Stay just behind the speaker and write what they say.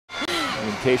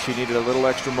In case she needed a little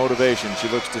extra motivation, she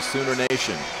looks to Sooner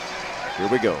Nation. Here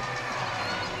we go.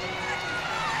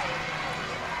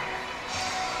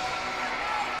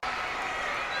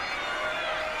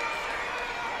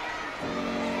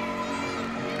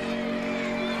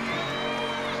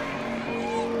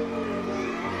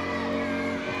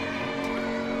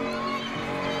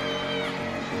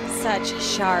 Such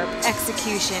sharp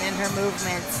execution in her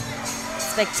movements.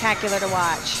 Spectacular to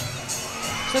watch.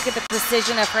 Look at the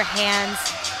precision of her hands.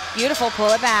 Beautiful, pull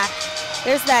it back.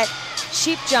 There's that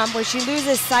sheep jump where she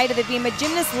loses sight of the beam. A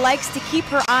gymnast likes to keep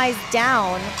her eyes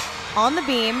down on the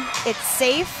beam. It's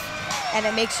safe and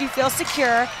it makes you feel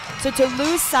secure. So to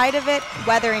lose sight of it,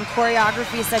 whether in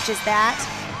choreography such as that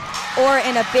or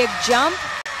in a big jump,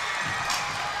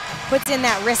 puts in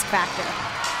that risk factor.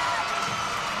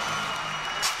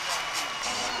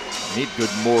 Need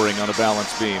good mooring on a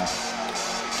balance beam.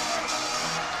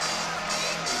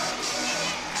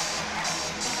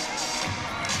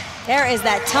 There is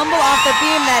that tumble off the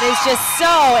beam that is just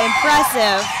so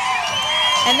impressive.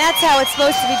 And that's how it's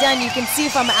supposed to be done. You can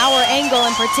see from our angle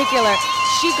in particular,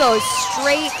 she goes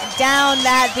straight down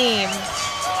that beam.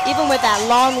 Even with that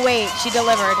long wait, she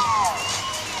delivered.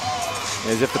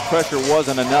 As if the pressure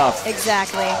wasn't enough.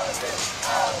 Exactly.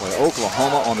 Boy,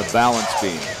 Oklahoma on the balance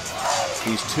beam.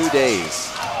 These 2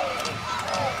 days.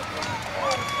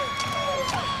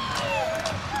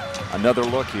 Another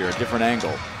look here, a different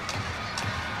angle.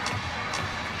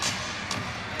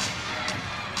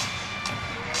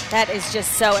 That is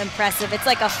just so impressive. It's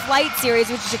like a flight series,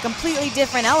 which is a completely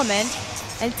different element,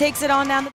 and takes it on down the